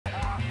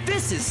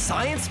This is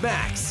Science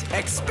Max,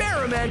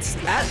 experiments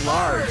at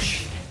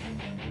large.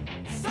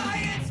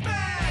 Science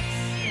Max!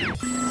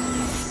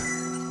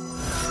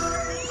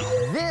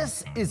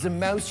 This is a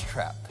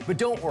mousetrap, but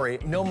don't worry,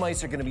 no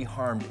mice are going to be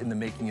harmed in the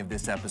making of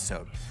this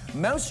episode.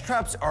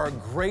 Mousetraps are a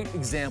great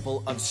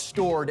example of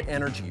stored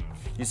energy.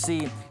 You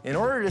see, in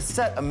order to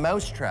set a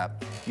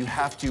mousetrap, you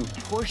have to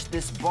push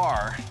this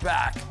bar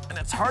back, and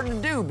it's hard to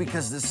do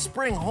because this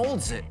spring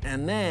holds it.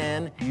 And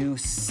then you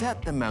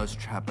set the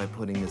mousetrap by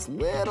putting this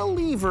little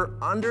lever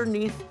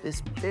underneath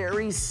this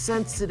very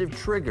sensitive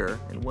trigger.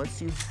 And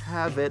once you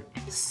have it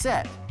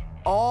set,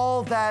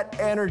 all that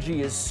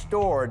energy is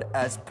stored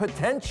as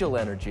potential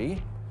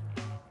energy,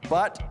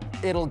 but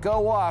it'll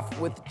go off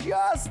with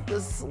just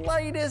the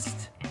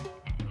slightest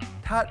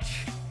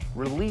touch,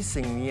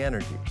 releasing the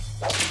energy.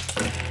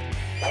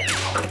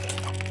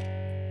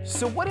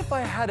 So what if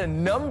I had a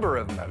number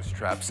of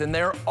mousetraps and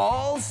they're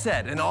all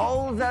set and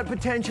all of that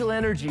potential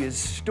energy is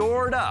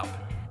stored up,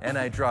 and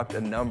I dropped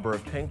a number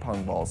of ping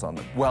pong balls on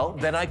them? Well,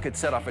 then I could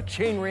set off a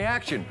chain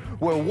reaction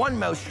where one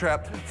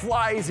mousetrap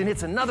flies and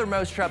hits another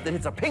mousetrap that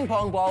hits a ping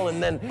pong ball,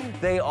 and then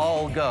they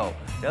all go.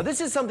 Now,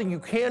 this is something you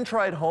can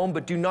try at home,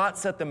 but do not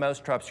set the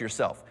mousetraps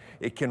yourself.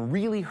 It can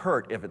really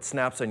hurt if it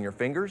snaps on your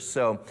fingers,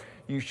 so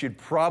you should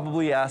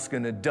probably ask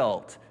an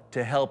adult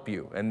to help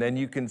you, and then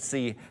you can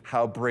see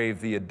how brave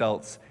the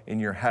adults in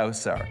your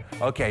house are.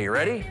 Okay, you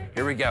ready?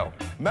 Here we go.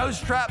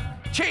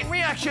 Mousetrap chain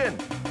reaction.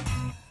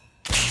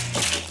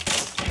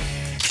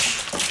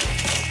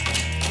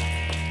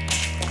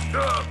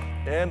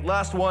 And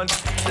last one.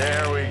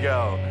 There we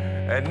go.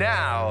 And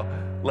now,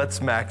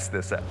 let's max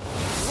this out.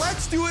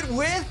 Let's do it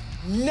with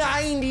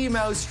 90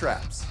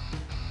 mousetraps.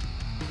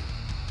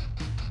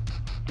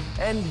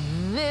 And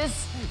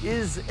this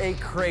is a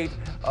crate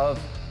of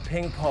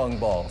ping pong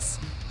balls.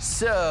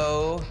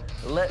 So,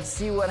 let's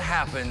see what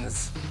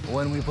happens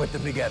when we put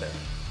them together.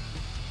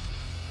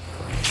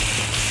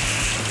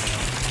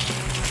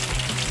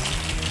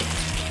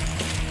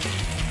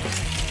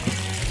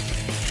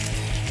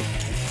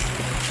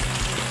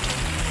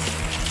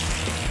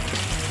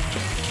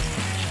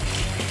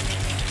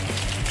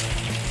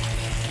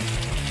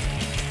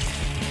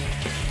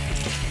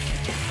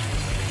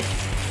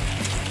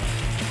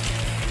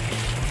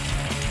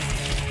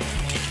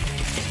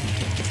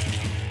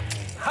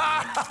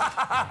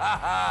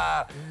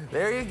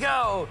 There you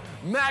go.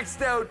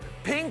 Maxed out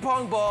ping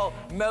pong ball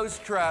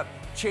mousetrap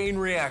chain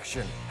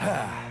reaction.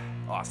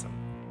 Awesome.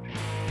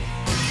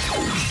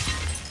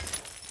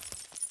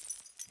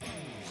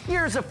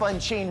 Here's a fun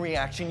chain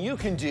reaction you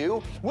can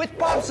do with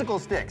popsicle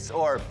sticks,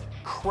 or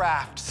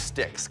craft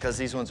sticks, because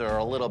these ones are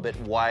a little bit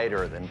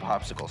wider than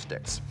popsicle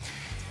sticks.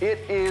 It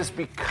is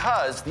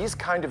because these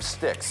kind of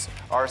sticks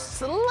are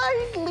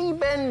slightly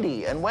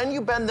bendy, and when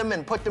you bend them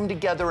and put them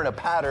together in a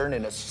pattern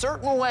in a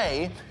certain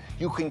way,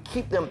 you can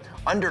keep them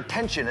under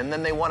tension, and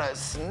then they want to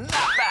snap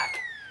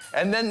back,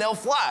 and then they'll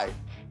fly.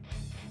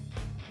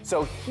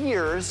 So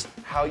here's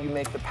how you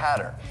make the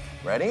pattern.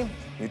 Ready?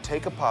 You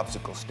take a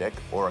popsicle stick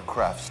or a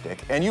craft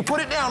stick, and you put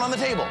it down on the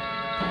table.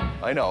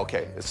 I know,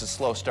 okay, it's a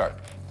slow start.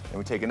 Then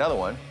we take another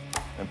one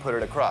and put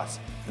it across.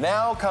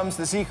 Now comes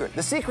the secret.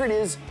 The secret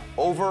is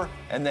over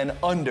and then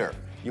under.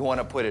 You want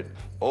to put it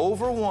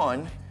over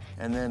one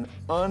and then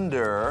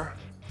under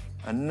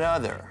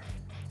another,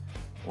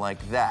 like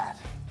that.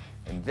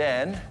 And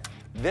then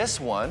this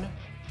one,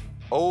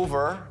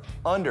 over,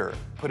 under.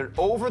 Put it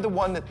over the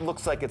one that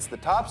looks like it's the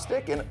top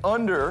stick and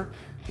under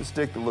the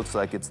stick that looks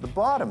like it's the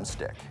bottom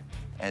stick.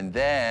 And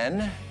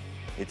then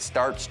it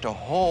starts to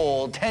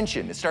hold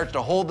tension. It starts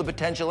to hold the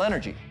potential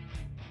energy.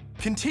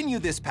 Continue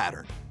this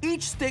pattern.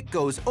 Each stick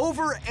goes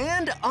over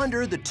and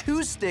under the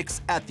two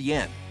sticks at the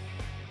end.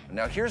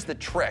 Now here's the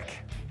trick.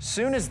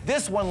 Soon as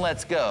this one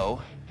lets go,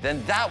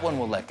 then that one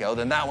will let go,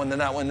 then that one, then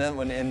that one, then that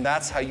one, and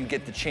that's how you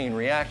get the chain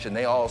reaction.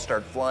 They all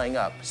start flying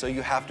up. So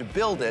you have to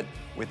build it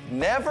with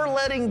never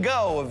letting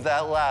go of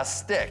that last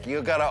stick.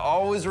 You gotta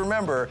always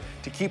remember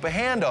to keep a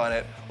hand on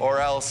it,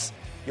 or else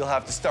you'll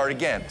have to start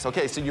again. So,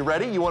 okay, so you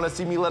ready? You wanna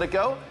see me let it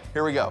go?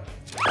 Here we go.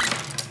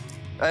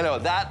 I know,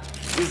 that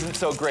isn't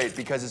so great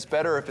because it's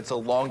better if it's a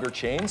longer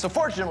chain. So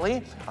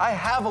fortunately, I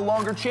have a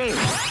longer chain.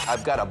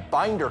 I've got a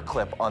binder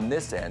clip on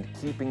this end,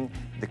 keeping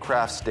the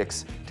craft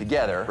sticks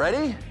together.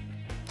 Ready?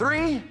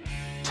 3,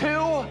 2,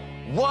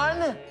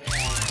 1.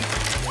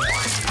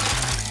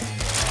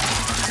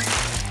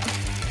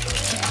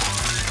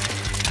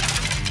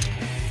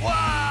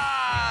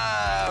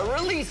 Wow!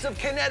 Release of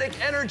kinetic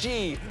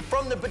energy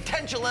from the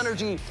potential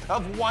energy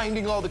of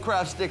winding all the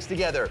craft sticks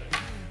together.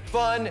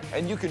 Fun,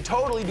 and you can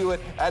totally do it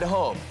at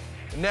home.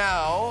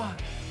 Now,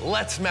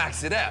 let's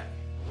max it out.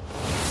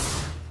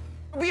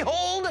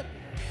 Behold,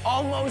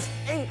 almost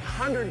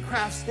 800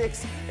 craft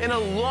sticks in a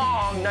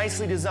long,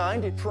 nicely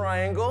designed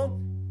triangle.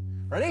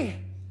 Ready?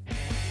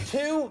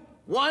 2,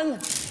 1.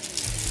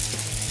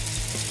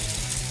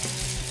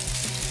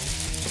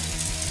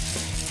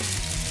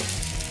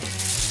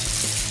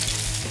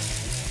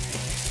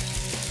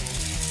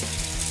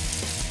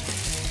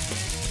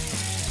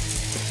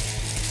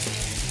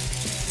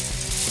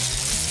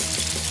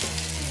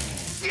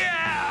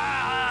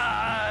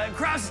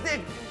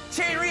 fantastic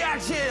chain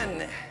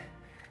reaction.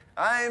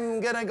 I'm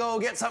gonna go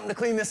get something to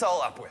clean this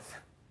all up with.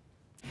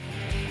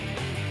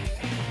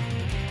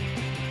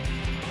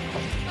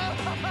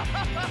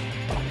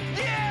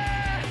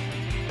 Yeah!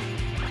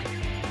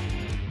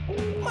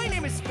 My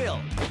name is Phil,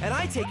 and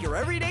I take your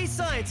everyday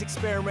science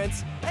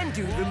experiments and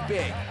do them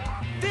big.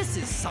 This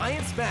is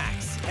Science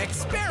Max,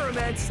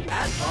 experiments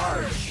at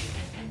large.